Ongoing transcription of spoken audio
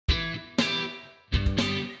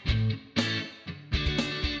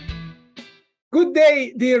Good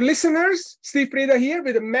day, dear listeners. Steve Preda here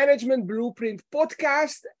with the Management Blueprint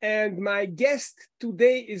podcast. And my guest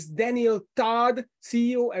today is Daniel Todd,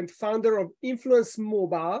 CEO and founder of Influence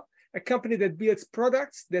Mobile, a company that builds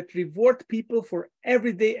products that reward people for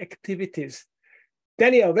everyday activities.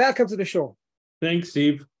 Daniel, welcome to the show. Thanks,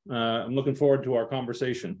 Steve. I'm looking forward to our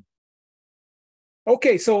conversation.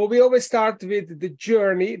 Okay, so we always start with the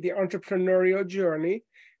journey, the entrepreneurial journey.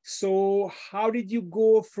 So how did you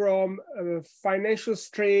go from financial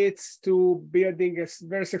straits to building a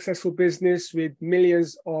very successful business with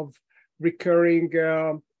millions of recurring,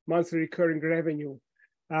 monthly recurring revenue?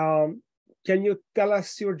 Can you tell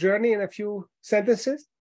us your journey in a few sentences?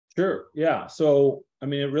 Sure, yeah. So, it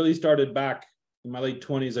really started back in my late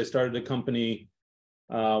 20s. I started a company,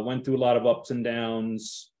 went through a lot of ups and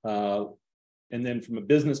downs, and then from a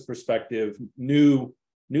business perspective,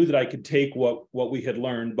 knew that I could take what we had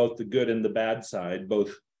learned, both the good and the bad side,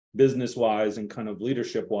 both business-wise and kind of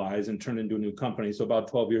leadership-wise, and turn into a new company. So about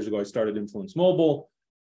 12 years ago, I started Influence Mobile.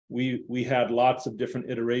 We had lots of different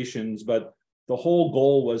iterations, but the whole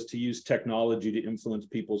goal was to use technology to influence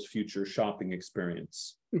people's future shopping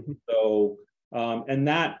experience. Mm-hmm. So, and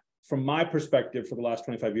that, from my perspective, for the last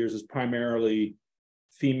 25 years, is primarily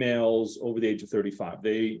females over the age of 35.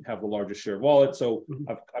 They have the largest share of wallet. So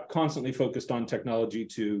mm-hmm. I've constantly focused on technology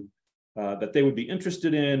to that they would be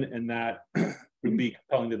interested in and that would be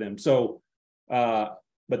compelling to them. So,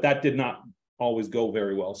 but that did not always go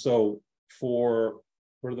very well. So for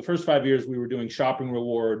the first 5 years, we were doing shopping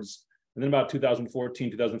rewards. And then about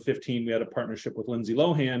 2014, 2015, we had a partnership with Lindsay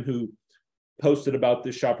Lohan, who posted about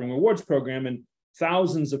this shopping rewards program, and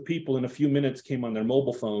thousands of people in a few minutes came on their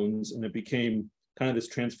mobile phones, and it became kind of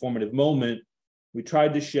this transformative moment. We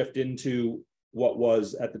tried to shift into what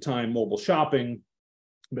was at the time mobile shopping,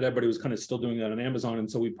 but everybody was kind of still doing that on Amazon.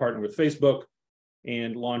 And so we partnered with Facebook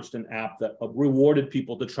and launched an app that rewarded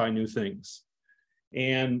people to try new things.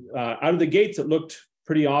 And out of the gates, it looked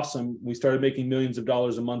pretty awesome. We started making millions of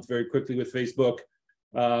dollars a month very quickly with Facebook,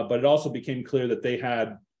 but it also became clear that they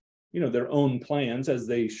had, their own plans, as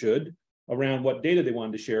they should, around what data they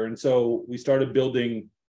wanted to share. And so we started building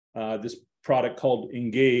this product called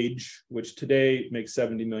Engage, which today makes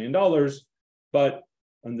 $70 million. But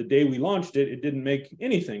on the day we launched it, it didn't make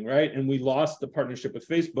anything, right? And we lost the partnership with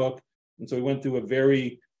Facebook. And so we went through a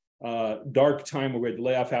very dark time where we had to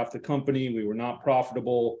lay off half the company. We were not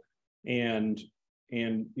profitable. And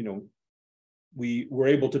we were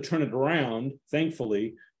able to turn it around,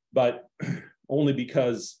 thankfully, but only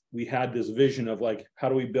because we had this vision of like, how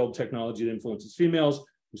do we build technology that influences females?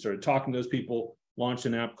 We started talking to those people, launched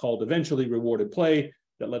an app called eventually Rewarded Play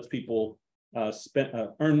that lets people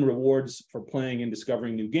earn rewards for playing and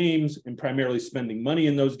discovering new games and primarily spending money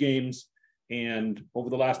in those games. And over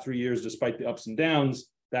the last 3 years, despite the ups and downs,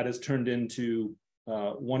 that has turned into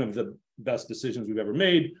one of the best decisions we've ever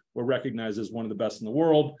made. We're recognized as one of the best in the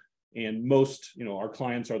world. And most, our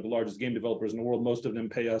clients are the largest game developers in the world. Most of them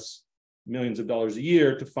pay us millions of dollars a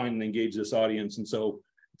year to find and engage this audience. And so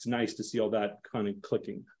it's nice to see all that kind of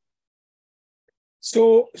clicking.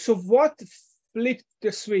 So what flipped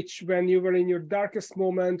the switch when you were in your darkest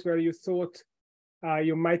moment where you thought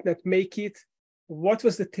you might not make it? What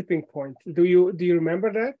was the tipping point? Do you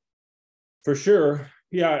remember that? For sure.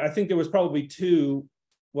 Yeah, I think there was probably two.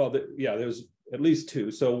 Well, there was at least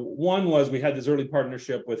two. So one was we had this early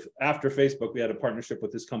partnership after Facebook, we had a partnership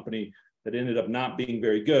with this company that ended up not being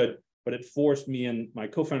very good, but it forced me and my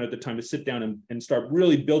co-founder at the time to sit down and start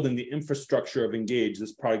really building the infrastructure of Engage,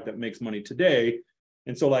 this product that makes money today.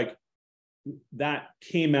 And so that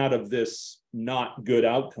came out of this not good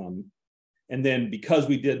outcome. And then because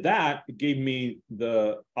we did that, it gave me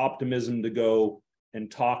the optimism to go and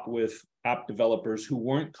talk with app developers who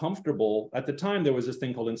weren't comfortable. At the time, there was this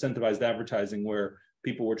thing called incentivized advertising where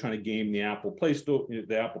people were trying to game the Apple Play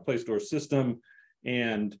Store system.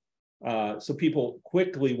 And so people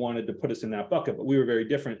quickly wanted to put us in that bucket, but we were very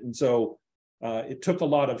different. And so it took a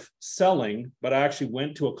lot of selling, but I actually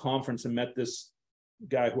went to a conference and met this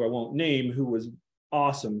guy who I won't name, who was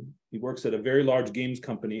awesome. He works at a very large games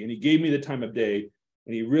company, and he gave me the time of day,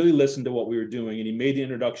 and he really listened to what we were doing, and he made the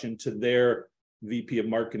introduction to their VP of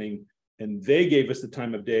marketing, and they gave us the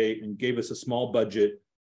time of day and gave us a small budget.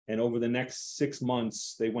 And over the next 6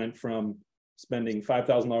 months, they went from spending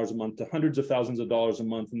 $5,000 a month to hundreds of thousands of dollars a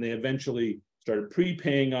month, and they eventually started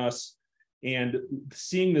prepaying us. And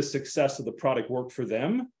seeing the success of the product work for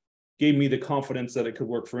them gave me the confidence that it could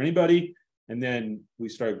work for anybody. And then we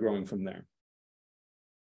started growing from there.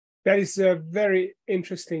 That is very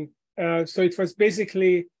interesting. So it was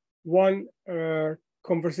basically one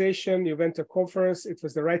conversation, you went to a conference, it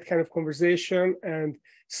was the right kind of conversation, and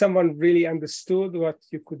someone really understood what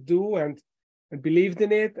you could do and believed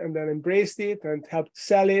in it, and then embraced it and helped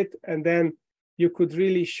sell it, and then you could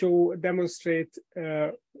really demonstrate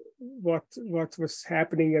what was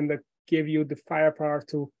happening, and that gave you the firepower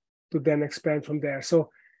to then expand from there. So,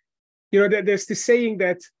 there's this saying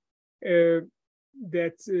that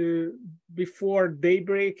before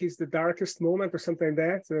daybreak is the darkest moment, or something like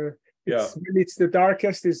that. When it's the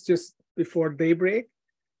darkest, it's just before daybreak,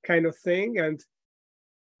 kind of thing, and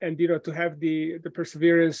to have the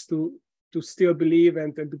perseverance to still believe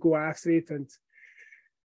and to go after it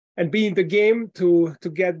and be in the game to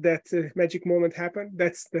get that magic moment happen.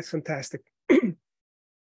 That's fantastic.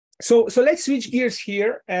 So let's switch gears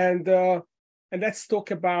here and let's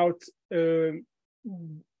talk about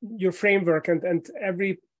your framework, and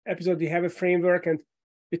every episode you have a framework, and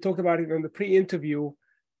we talked about it on the pre-interview.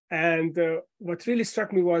 And what really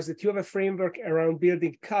struck me was that you have a framework around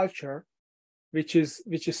building culture, which is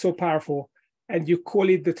so powerful, and you call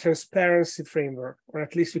it the transparency framework, or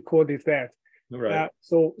at least we called it that. Right.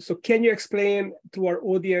 So can you explain to our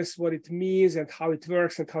audience what it means and how it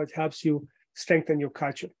works and how it helps you strengthen your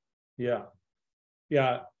culture?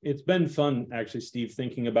 Yeah, it's been fun, actually, Steve,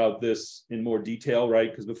 thinking about this in more detail, right?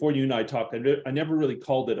 Because before you and I talked, I never really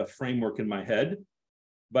called it a framework in my head.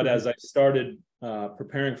 But as I started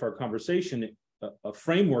preparing for our conversation, a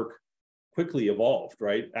framework quickly evolved,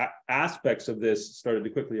 right? Aspects of this started to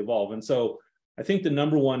quickly evolve. And so I think the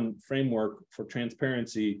number one framework for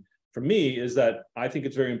transparency for me is that I think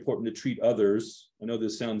it's very important to treat others. I know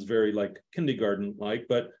this sounds very like kindergarten-like,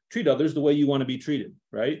 but treat others the way you want to be treated,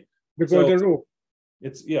 right? The golden rule.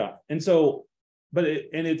 It's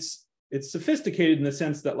sophisticated in the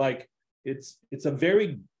sense that like it's a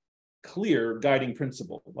very clear guiding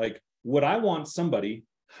principle. Like, would I want somebody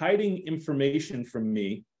hiding information from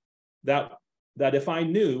me that if I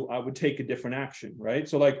knew, I would take a different action, right?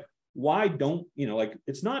 So like, why don't, like,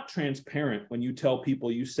 it's not transparent when you tell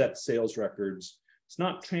people you set sales records. It's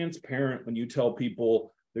not transparent when you tell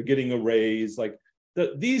people they're getting a raise. Like,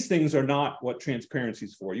 these things are not what transparency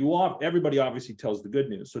is for. Everybody obviously tells the good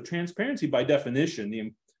news. So transparency, by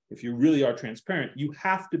definition, if you really are transparent, you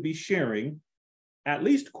have to be sharing at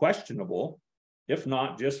least questionable, if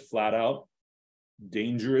not just flat out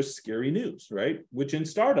dangerous, scary news, right? Which in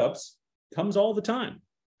startups comes all the time.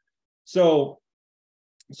 So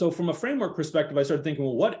from a framework perspective, I started thinking,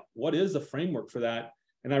 well, what is the framework for that?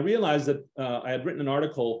 And I realized that I had written an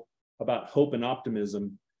article about hope and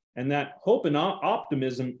optimism, and that hope and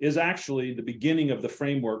optimism is actually the beginning of the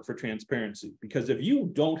framework for transparency. Because if you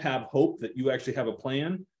don't have hope that you actually have a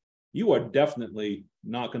plan, you are definitely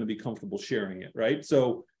not going to be comfortable sharing it, right?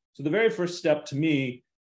 So the very first step to me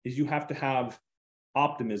is you have to have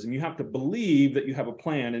optimism. You have to believe that you have a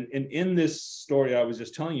plan. And in this story I was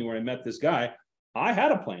just telling you, where I met this guy, I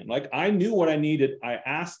had a plan. Like, I knew what I needed. I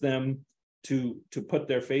asked them to put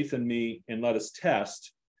their faith in me and let us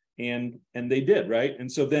test. And they did, right?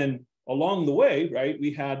 And so then along the way, right,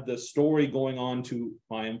 we had the story going on to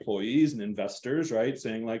my employees and investors, right,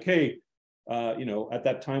 saying like, hey, at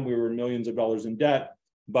that time we were millions of dollars in debt,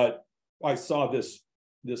 but I saw this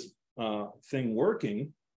thing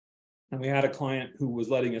working, and we had a client who was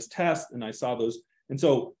letting us test, and I saw those. And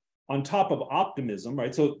so on top of optimism,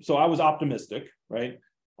 right, so I was optimistic, right?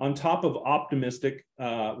 On top of optimistic,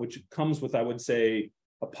 which comes with, I would say,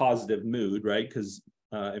 a positive mood, right? Because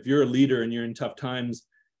if you're a leader and you're in tough times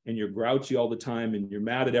and you're grouchy all the time and you're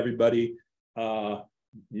mad at everybody,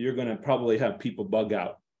 you're going to probably have people bug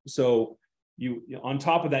out. So you on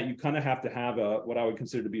top of that, you kind of have to have what I would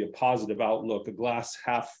consider to be a positive outlook, a glass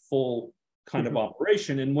half full kind of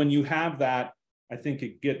operation. And when you have that, I think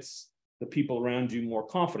it gets the people around you more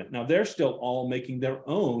confident. Now, they're still all making their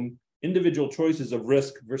own individual choices of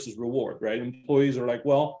risk versus reward, right? Employees are like,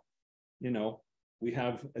 well,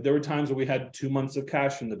 there were times where we had 2 months of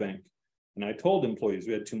cash in the bank. And I told employees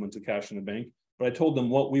we had 2 months of cash in the bank, but I told them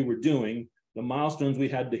what we were doing, the milestones we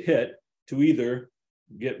had to hit to either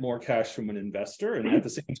get more cash from an investor. And at the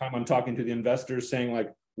same time, I'm talking to the investors saying,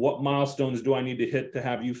 like, what milestones do I need to hit to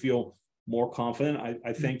have you feel more confident?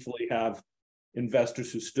 I thankfully have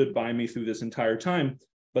investors who stood by me through this entire time,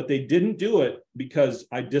 but they didn't do it because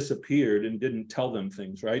I disappeared and didn't tell them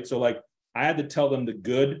things, right? So like, I had to tell them the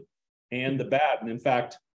good and the bad. And in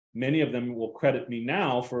fact, many of them will credit me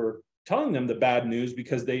now for telling them the bad news,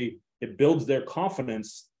 because it builds their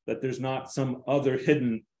confidence that there's not some other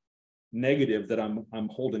hidden negative that I'm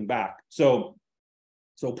holding back. So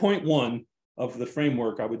point one of the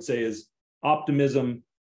framework, I would say, is optimism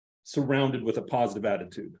surrounded with a positive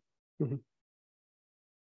attitude.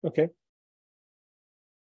 Okay.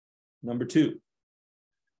 Number two,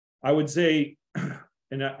 I would say,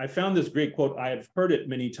 and I found this great quote. I have heard it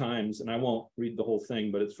many times, and I won't read the whole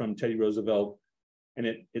thing, but it's from Teddy Roosevelt. And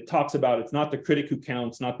it talks about, it's not the critic who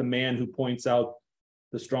counts, not the man who points out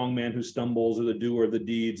the strong man who stumbles, or the doer of the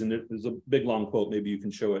deeds. And there's a big, long quote, maybe you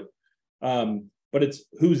can show it. But it's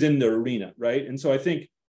who's in the arena, right? And so I think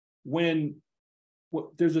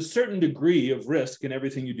there's a certain degree of risk in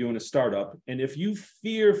everything you do in a startup. And if you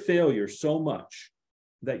fear failure so much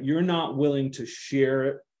that you're not willing to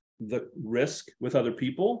share the risk with other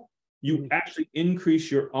people, you actually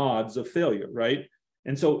increase your odds of failure, right?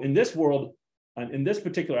 And so in this world, in this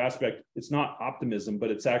particular aspect, it's not optimism,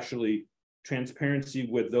 but it's actually transparency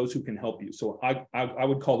with those who can help you. So I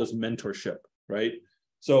would call this mentorship, right?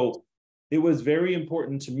 So it was very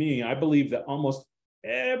important to me. I believe that almost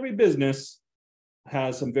every business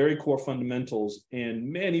has some very core fundamentals,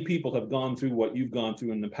 and many people have gone through what you've gone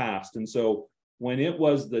through in the past. And so when it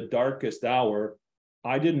was the darkest hour,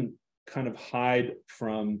 I didn't kind of hide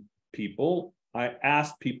from people. I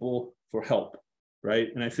asked people for help, right?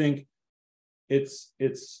 And I think it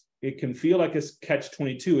can feel like a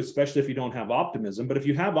catch-22, especially if you don't have optimism. But if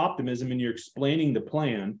you have optimism and you're explaining the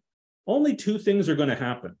plan, only two things are going to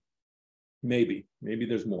happen. Maybe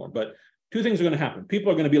there's more, but two things are going to happen.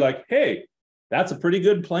 People are going to be like, hey, that's a pretty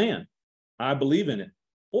good plan. I believe in it.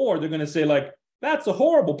 Or they're going to say like, that's a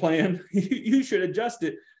horrible plan. You should adjust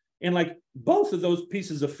it. And like both of those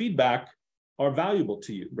pieces of feedback are valuable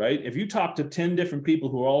to you, right? If you talk to 10 different people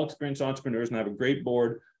who are all experienced entrepreneurs and have a great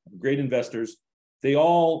board, great investors, they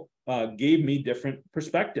all gave me different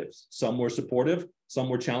perspectives. Some were supportive, some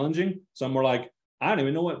were challenging, some were like, I don't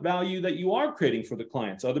even know what value that you are creating for the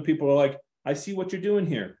clients. Other people are like, I see what you're doing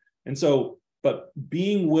here. And so, but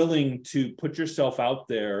being willing to put yourself out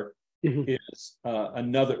there is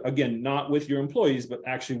another, again, not with your employees, but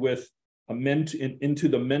actually with into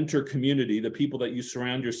the mentor community, the people that you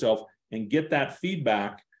surround yourself, and get that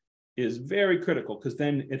feedback is very critical, because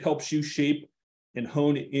then it helps you shape and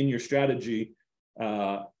hone in your strategy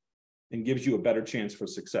and gives you a better chance for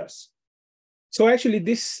success. So actually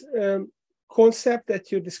this concept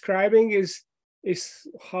that you're describing is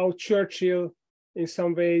how Churchill in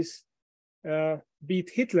some ways beat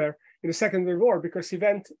Hitler in the Second World War, because he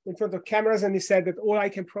went in front of cameras and he said that all I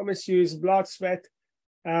can promise you is blood, sweat,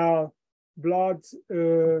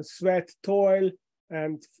 toil,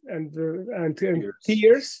 and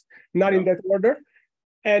tears, not in that order.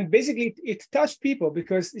 And basically it touched people,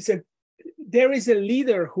 because he said there is a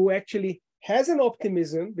leader who actually has an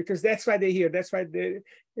optimism, because that's why they're here. That's why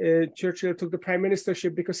Churchill took the prime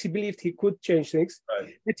ministership, because he believed he could change things.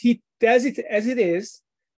 Right. But he does it as it is,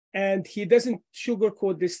 and he doesn't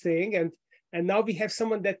sugarcoat this thing. And now we have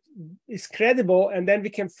someone that is credible, and then we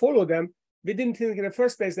can follow them. We didn't think in the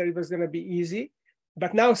first place that it was going to be easy,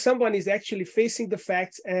 but now someone is actually facing the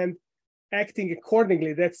facts and acting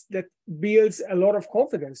accordingly. That builds a lot of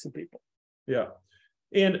confidence in people. Yeah,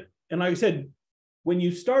 and like I said, when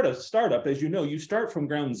you start a startup, as you know, you start from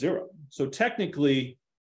ground zero. So technically,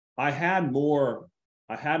 I had more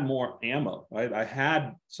ammo, right? I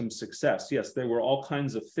had some success. Yes, there were all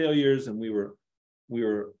kinds of failures, and we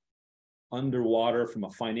were underwater from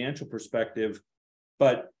a financial perspective,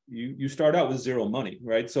 but you start out with zero money,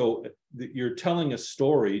 right? So you're telling a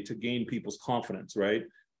story to gain people's confidence, right?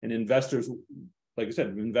 And investors, like I said,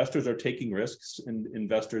 investors are taking risks, and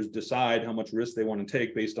investors decide how much risk they want to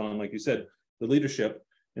take based on, like you said, the leadership.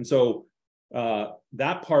 And so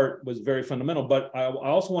that part was very fundamental. But I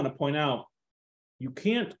also want to point out, you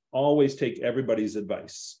can't always take everybody's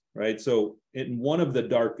advice, right? So in one of the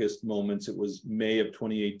darkest moments, it was May of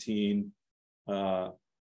 2018.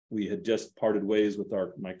 We had just parted ways with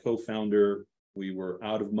my co-founder. We were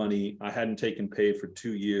out of money. I hadn't taken pay for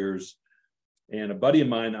 2 years. And a buddy of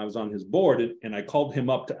mine, I was on his board, and I called him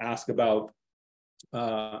up to ask about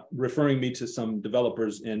referring me to some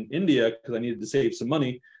developers in India, because I needed to save some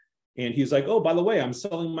money. And he's like, oh, by the way, I'm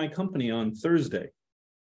selling my company on Thursday.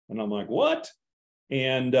 And I'm like, what?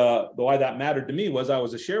 And why that mattered to me was I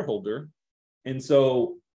was a shareholder. And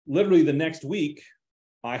so literally the next week,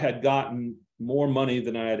 I had gotten more money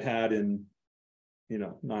than I had in,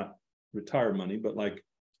 not retired money, but like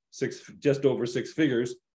just over 6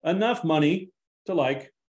 figures, enough money to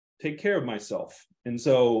like take care of myself. And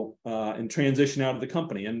so, and transition out of the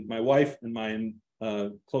company. And my wife and my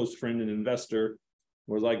close friend and investor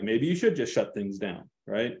were like, maybe you should just shut things down,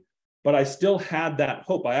 right? But I still had that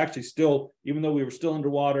hope. I actually still, even though we were still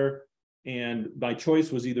underwater, and my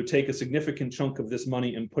choice was either take a significant chunk of this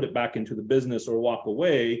money and put it back into the business or walk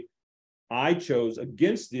away, I chose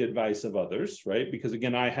against the advice of others, right? Because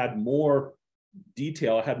again, I had more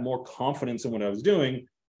detail, I had more confidence in what I was doing.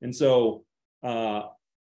 And so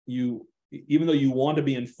even though you want to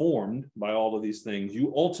be informed by all of these things,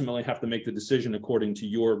 you ultimately have to make the decision according to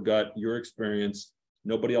your gut, your experience.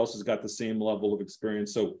 Nobody else has got the same level of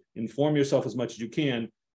experience. So inform yourself as much as you can,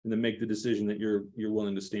 and then make the decision that you're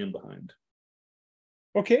willing to stand behind.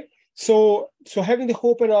 Okay. So having the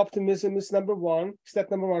hope and optimism is number one. Step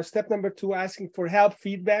number two, asking for help,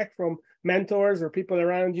 feedback from mentors or people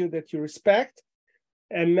around you that you respect.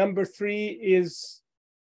 And number three is,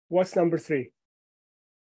 what's number three?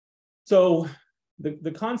 So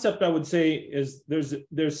the concept I would say is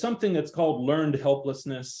there's something that's called learned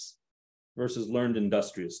helplessness versus learned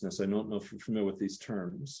industriousness. I don't know if you're familiar with these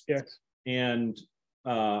terms. Yes. And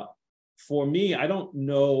for me, I don't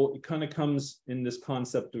know, it kind of comes in this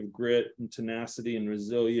concept of grit and tenacity and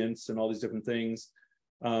resilience and all these different things.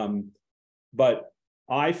 But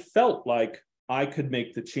I felt like I could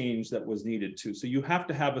make the change that was needed to. So you have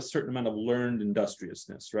to have a certain amount of learned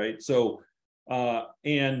industriousness, right? So,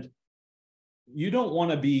 and you don't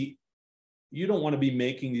want to be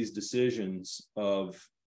making these decisions of,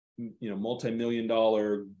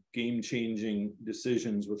 multi-million-dollar game-changing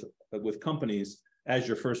decisions with companies as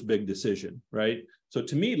your first big decision, right? So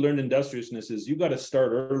to me, learned industriousness is you got to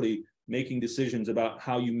start early making decisions about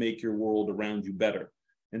how you make your world around you better.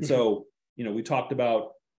 And so, we talked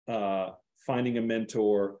about finding a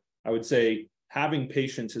mentor. I would say having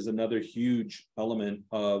patience is another huge element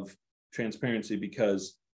of transparency,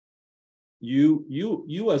 because you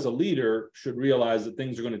as a leader should realize that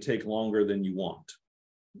things are going to take longer than you want,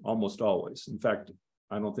 almost always. In fact,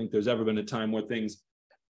 I don't think there's ever been a time where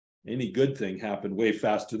any good thing happened way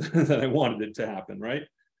faster than I wanted it to happen, right?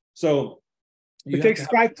 So it takes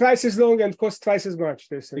twice as long and costs twice as much.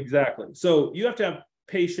 Exactly. So you have to have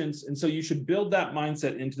patience, and so you should build that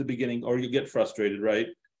mindset into the beginning, or you get frustrated, right?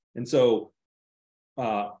 And so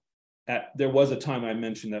there was a time I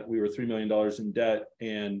mentioned that we were $3 million in debt,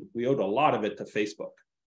 and we owed a lot of it to Facebook,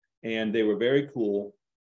 and they were very cool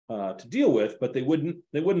to deal with, but they wouldn't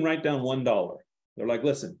write down $1. They're like,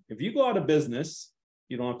 listen, if you go out of business,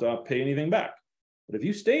 you don't have to pay anything back. But if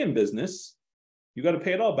you stay in business, you got to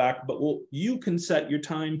pay it all back, but you can set your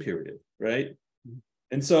time period, right?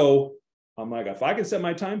 And so I'm like, if I can set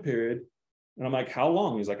my time period, and I'm like, how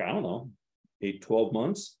long? He's like, I don't know, 8, 12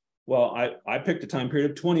 months. Well, I picked a time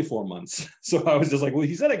period of 24 months. So I was just like, well,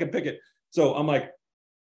 he said I could pick it. So I'm like,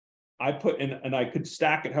 I put in, and I could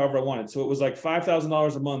stack it however I wanted. So it was like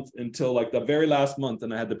 $5,000 a month until like the very last month.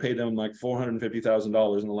 And I had to pay them like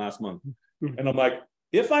 $450,000 in the last month. And I'm like,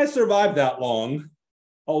 if I survive that long,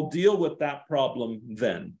 I'll deal with that problem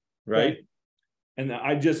then, right? And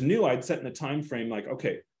I just knew I'd set in a time frame like,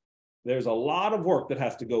 okay, there's a lot of work that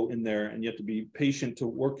has to go in there, and you have to be patient to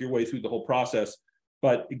work your way through the whole process.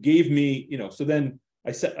 But it gave me, so then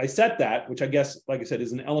I set that, which I guess, like I said,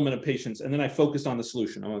 is an element of patience. And then I focused on the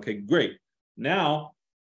solution. I'm okay, great. Now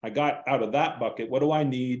I got out of that bucket. What do I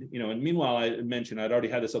need? And meanwhile, I mentioned I'd already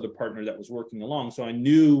had this other partner that was working along. So I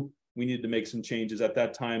knew we needed to make some changes. At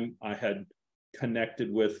that time, I had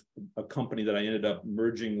connected with a company that I ended up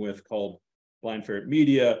merging with called Blind Ferret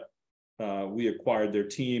Media. We acquired their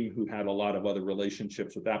team, who had a lot of other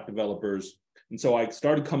relationships with app developers. And so I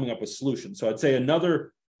started coming up with solutions. So I'd say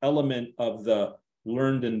another element of the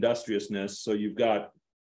learned industriousness. So you've got,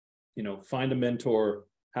 find a mentor,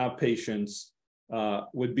 have patience,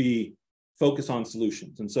 would be focus on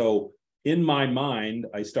solutions. And so in my mind,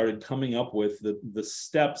 I started coming up with the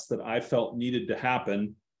steps that I felt needed to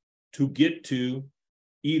happen to get to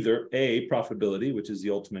either A, profitability, which is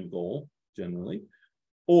the ultimate goal generally,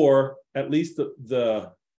 or at least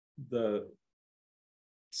the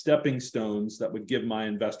stepping stones that would give my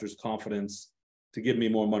investors confidence to give me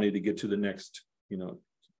more money to get to the next, to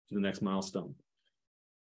the next milestone.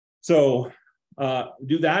 So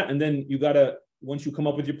do that. And then you gotta, once you come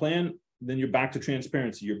up with your plan, then you're back to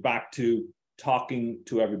transparency. You're back to talking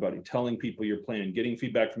to everybody, telling people your plan, getting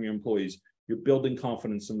feedback from your employees. You're building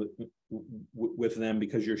confidence with them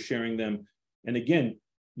because you're sharing them. And again,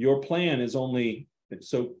 your plan is only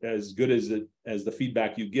so as good as the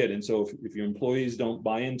feedback you get. And so if your employees don't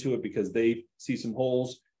buy into it because they see some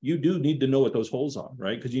holes, you do need to know what those holes are,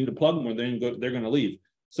 right? Because you need to plug them or they're going to leave.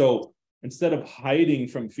 So instead of hiding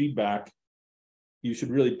from feedback, you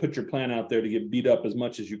should really put your plan out there to get beat up as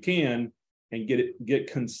much as you can and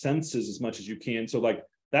get consensus as much as you can. So like,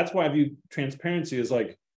 that's why I view transparency as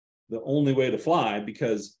like the only way to fly,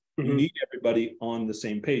 because you need everybody on the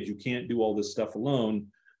same page. You can't do all this stuff alone.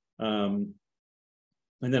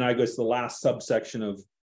 And then I guess the last subsection of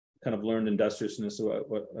kind of learned industriousness, so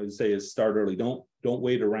what I would say is start early. Don't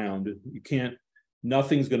wait around. You can't,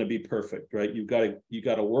 nothing's going to be perfect, right? You got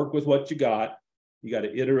to work with what you got. You got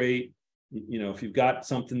to iterate. If you've got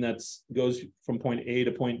something that's goes from point A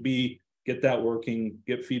to point B, get that working,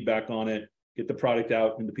 get feedback on it, get the product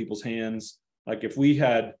out into people's hands. Like if we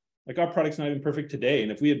had, like our product's not even perfect today.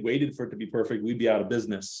 And if we had waited for it to be perfect, we'd be out of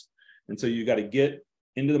business. And so you got to get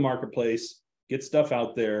into the marketplace, get stuff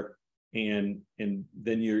out there. And then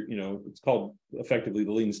it's called effectively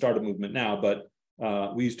the lean startup movement now, but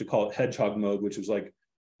we used to call it hedgehog mode, which was like,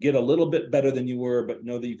 get a little bit better than you were, but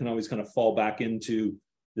know that you can always kind of fall back into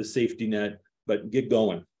the safety net, but get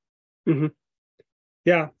going. Mm-hmm.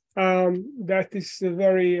 Yeah. That is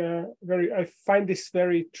I find this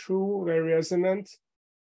very true, very resonant.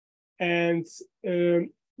 And,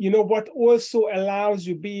 what also allows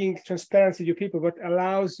you, being transparent with your people, what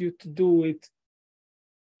allows you to do it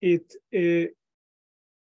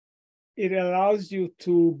allows you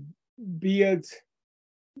to build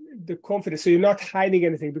the confidence. So you're not hiding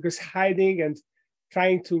anything, because hiding and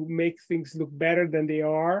trying to make things look better than they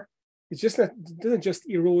are, it doesn't just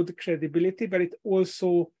erode credibility, but it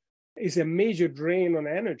also is a major drain on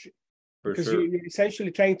energy. Because you're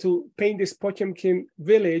essentially trying to paint this Potemkin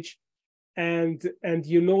village, and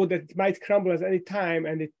that it might crumble at any time,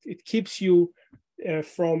 and it keeps you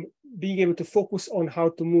from being able to focus on how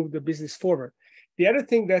to move the business forward. The other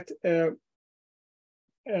thing that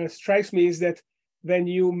strikes me is that when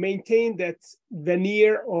you maintain that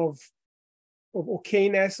veneer of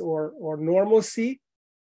okayness or normalcy,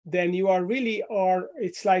 then you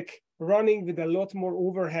it's like running with a lot more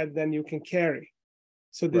overhead than you can carry.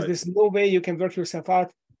 So there's no way you can work yourself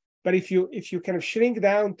out. But if you kind of shrink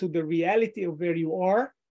down to the reality of where you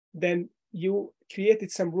are, then you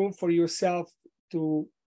created some room for yourself to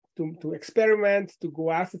experiment, to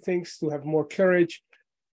go after things, to have more courage.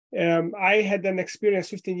 I had an experience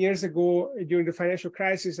 15 years ago during the financial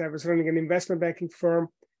crisis. I was running an investment banking firm,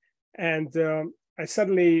 and I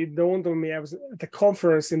suddenly dawned on me, I was at a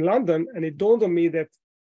conference in London, and it dawned on me that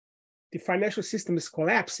the financial system is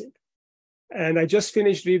collapsing. And I just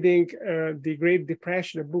finished reading The Great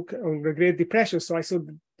Depression, a book on the Great Depression. So I saw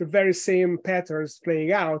the very same patterns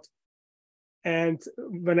playing out. And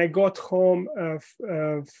when I got home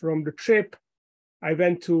from the trip, I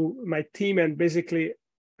went to my team, and basically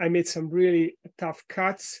I made some really tough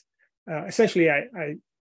cuts. Essentially, I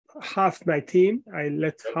halved my team. I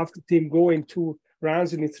let half the team go in 2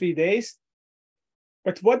 rounds and in 3 days.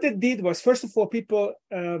 But what they did was, first of all, people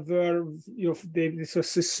this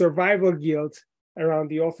was a survival guilt around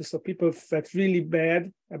the office. So people felt really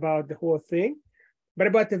bad about the whole thing. But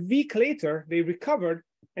about a week later, they recovered.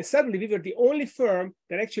 And suddenly we were the only firm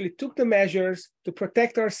that actually took the measures to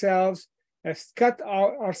protect ourselves, cut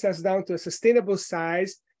ourselves down to a sustainable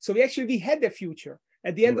size. So we had the future.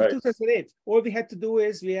 At the end of 2008, all we had to do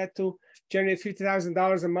is we had to generate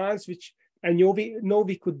 $50,000 a month, which I know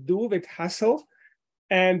we could do with hustle,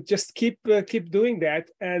 and just keep doing that.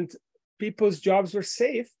 And people's jobs were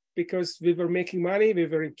safe because we were making money. We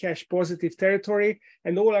were in cash positive territory,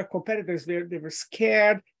 and all our competitors, they were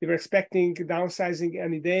scared. They were expecting downsizing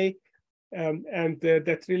any day.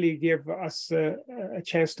 That really gave us a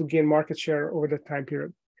chance to gain market share over that time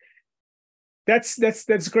period.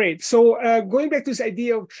 That's great. So going back to this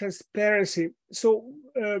idea of transparency. So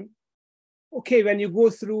when you go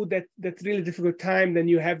through that really difficult time, then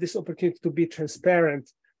you have this opportunity to be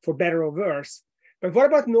transparent, for better or worse. But what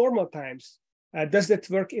about normal times? Does that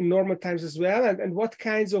work in normal times as well? And what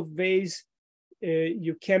kinds of ways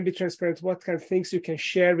you can be transparent? What kind of things you can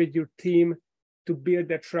share with your team to build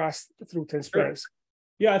that trust through transparency?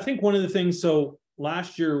 Yeah, I think one of the things, so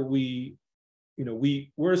last year we're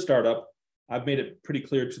a startup. I've made it pretty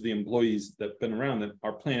clear to the employees that have been around that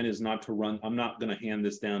our plan is not to run. I'm not going to hand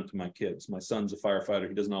this down to my kids. My son's a firefighter.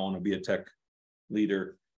 He does not want to be a tech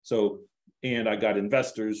leader. And I got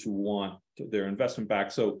investors who want their investment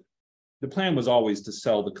back. So the plan was always to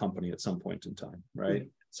sell the company at some point in time, right? Mm-hmm.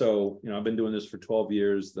 So, I've been doing this for 12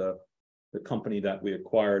 years. The company that we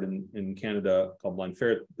acquired in Canada called Blind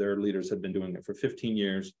Ferret, their leaders had been doing it for 15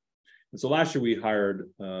 years. And so last year we hired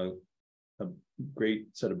a great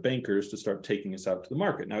set of bankers to start taking us out to the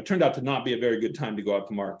market. Now, it turned out to not be a very good time to go out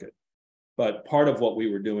to market. But part of what we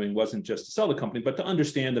were doing wasn't just to sell the company, but to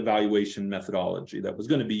understand the valuation methodology that was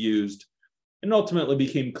going to be used. And ultimately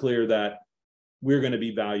became clear that we're going to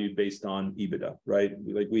be valued based on EBITDA, right?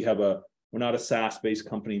 We're not a SaaS-based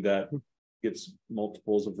company that gets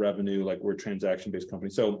multiples of revenue, like we're a transaction-based company.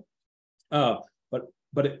 So,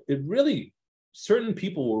 but it really, certain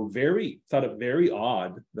people thought it very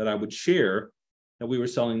odd that I would share that we were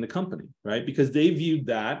selling the company, right? Because they viewed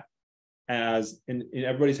that as, and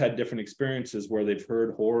everybody's had different experiences where they've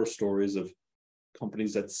heard horror stories of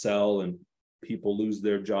companies that sell, and people lose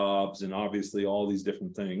their jobs and obviously all these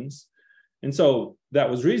different things. And so that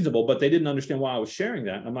was reasonable, but they didn't understand why I was sharing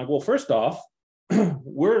that. I'm like, well, first off,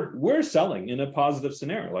 we're selling in a positive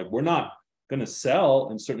scenario. Like, we're not going to sell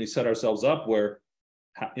and certainly set ourselves up where,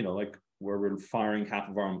 like where we're firing half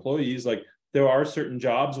of our employees. Like, there are certain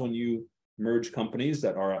jobs when you merge companies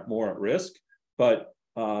that are more at risk, but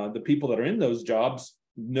the people that are in those jobs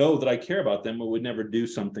know that I care about them. We would never do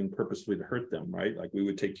something purposefully to hurt them, right? Like, we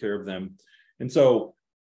would take care of them. And so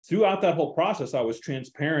throughout that whole process, I was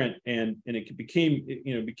transparent, and it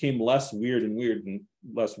became less weird and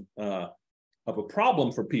less of a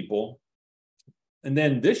problem for people. And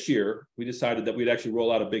then this year, we decided that we'd actually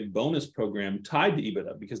roll out a big bonus program tied to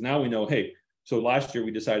EBITDA, because now we know, hey, so last year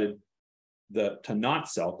we decided to not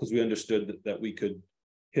sell because we understood that we could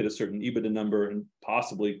hit a certain EBITDA number and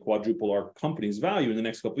possibly quadruple our company's value in the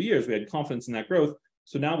next couple of years. We had confidence in that growth.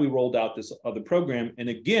 So now we rolled out this other program. And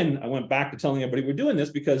again, I went back to telling everybody we're doing this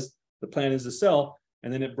because the plan is to sell.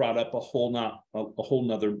 And then it brought up a whole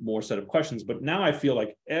nother more set of questions. But now I feel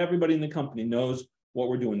like everybody in the company knows what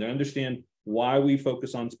we're doing. They understand why we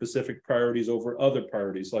focus on specific priorities over other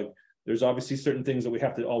priorities. Like, there's obviously certain things that we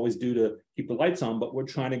have to always do to keep the lights on, but we're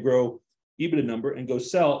trying to grow EBITDA number and go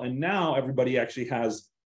sell. And now everybody actually has,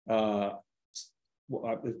 they're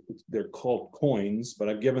called coins, but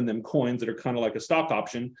I've given them coins that are kind of like a stock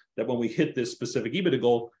option, that when we hit this specific EBITDA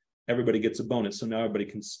goal, everybody gets a bonus. So now everybody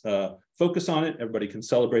can focus on it. Everybody can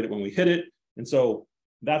celebrate it when we hit it. And so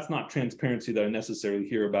that's not transparency that I necessarily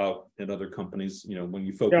hear about at other companies, when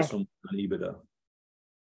you focus on EBITDA.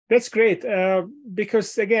 That's great.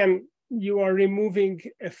 Because again, you are removing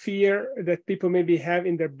a fear that people maybe have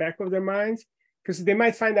in the back of their minds, because they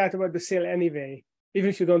might find out about the sale anyway, even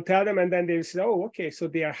if you don't tell them, and then they say, oh, okay, so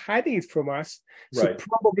they are hiding it from us. So right.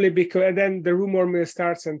 Probably because, and then the rumor mill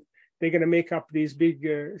starts, and they're going to make up these big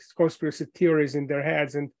conspiracy theories in their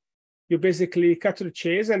heads, and you basically cut to the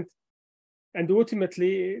chase. And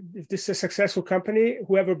ultimately, if this is a successful company,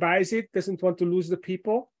 whoever buys it doesn't want to lose the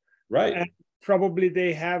people. Right. And probably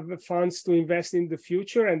they have funds to invest in the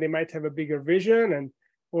future, and they might have a bigger vision and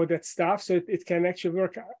all that stuff. So it can actually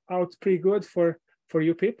work out pretty good for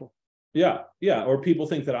you people. Yeah. Or people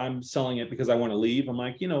think that I'm selling it because I want to leave. I'm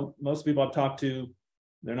like, most people I've talked to,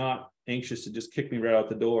 they're not anxious to just kick me right out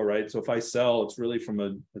the door, right? So if I sell, it's really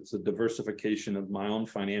it's a diversification of my own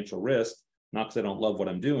financial risk, not because I don't love what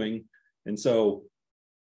I'm doing. And so,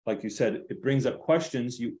 like you said, it brings up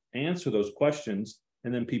questions. You answer those questions,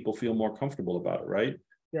 and then people feel more comfortable about it, right?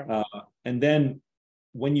 Yeah. And then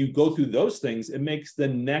when you go through those things, it makes the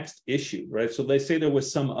next issue, right? So they say there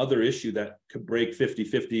was some other issue that could break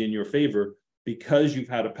 50-50 in your favor because you've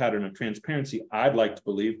had a pattern of transparency. I'd like to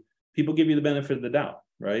believe people give you the benefit of the doubt,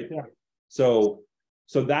 right? Yeah. So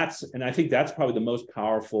and I think that's probably the most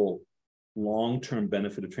powerful long-term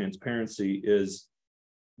benefit of transparency, is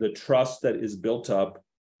the trust that is built up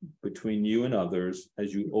between you and others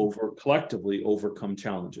as you collectively overcome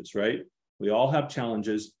challenges, right? We all have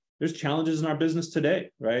challenges. There's challenges in our business today,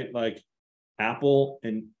 right? Like, Apple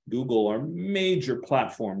and Google are major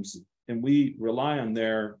platforms, and we rely on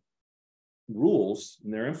their rules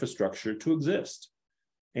and their infrastructure to exist.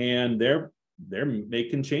 And they're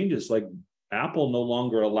making changes. Like, Apple no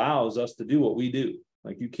longer allows us to do what we do.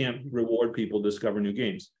 Like, you can't reward people to discover new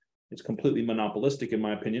games. It's completely monopolistic, in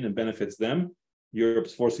my opinion, and benefits them.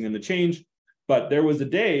 Europe's forcing them to change. But there was a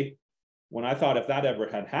day when I thought if that ever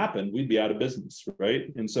had happened, we'd be out of business, right?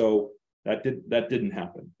 And so that didn't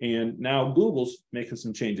happen. And now Google's making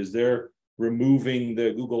some changes. They're removing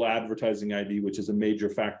the Google advertising ID, which is a major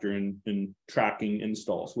factor in tracking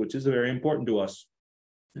installs, which is very important to us.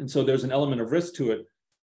 And so there's an element of risk to it,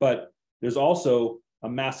 but there's also a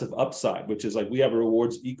massive upside, which is like, we have a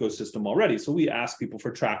rewards ecosystem already. So we ask people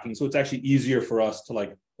for tracking. So it's actually easier for us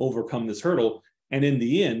to overcome this hurdle. And in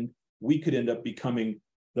the end, we could end up becoming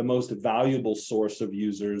the most valuable source of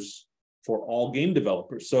users for all game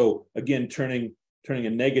developers. So again, turning a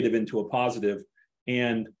negative into a positive.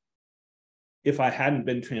 And if I hadn't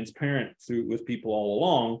been transparent with people all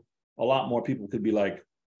along, a lot more people could be like,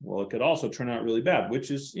 well, it could also turn out really bad, which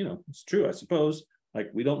is, it's true, I suppose. Like,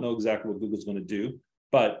 we don't know exactly what Google's going to do,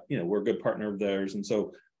 but we're a good partner of theirs. And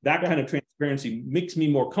so that kind of transparency makes me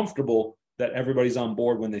more comfortable that everybody's on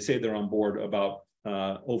board when they say they're on board about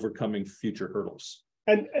overcoming future hurdles.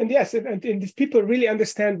 And yes, and if people really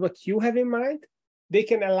understand what you have in mind, they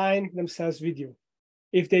can align themselves with you.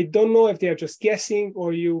 If they don't know, if they are just guessing,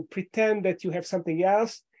 or you pretend that you have something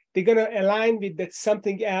else, they're going to align with that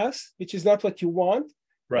something else, which is not what you want.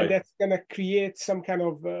 Right. And that's going to create some kind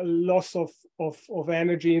of loss of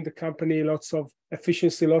energy in the company, lots of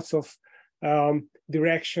efficiency, lots of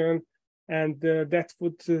direction. and that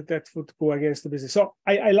would go against the business. So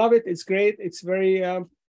I love it. It's great. It's very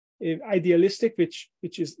idealistic, which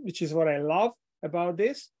is what I love about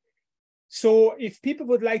this. So if people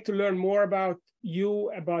would like to learn more about you,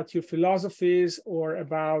 about your philosophies, or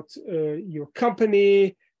about your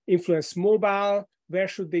company, Influence Mobile, where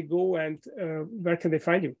should they go, and where can they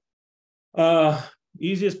find you?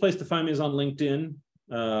 Easiest place to find me is on LinkedIn.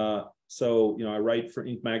 So, I write for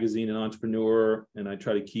Inc. Magazine and Entrepreneur, and I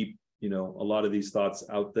try to keep, a lot of these thoughts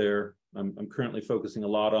out there. I'm currently focusing a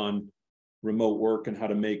lot on remote work and how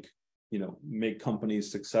to make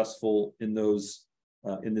companies successful in those,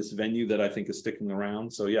 in this venue that I think is sticking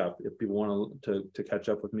around. So yeah, if people want to catch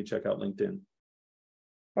up with me, check out LinkedIn.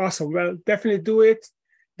 Awesome. Well, definitely do it.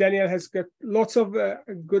 Daniel has got lots of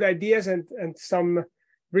good ideas and some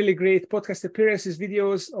really great podcast appearances,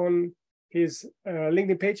 videos on his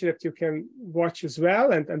LinkedIn page that you can watch as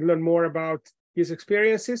well and learn more about his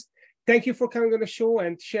experiences. Thank you for coming on the show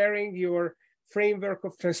and sharing your framework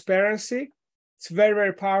of transparency. It's very,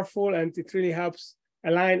 very powerful, and it really helps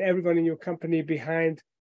align everyone in your company behind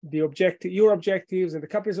the your objectives and the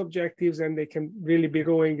company's objectives, and they can really be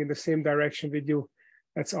going in the same direction with you.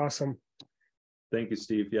 That's awesome. Thank you,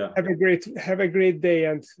 Steve. Yeah. Have a great day,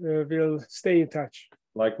 and we'll stay in touch.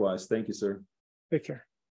 Likewise. Thank you, sir. Take care.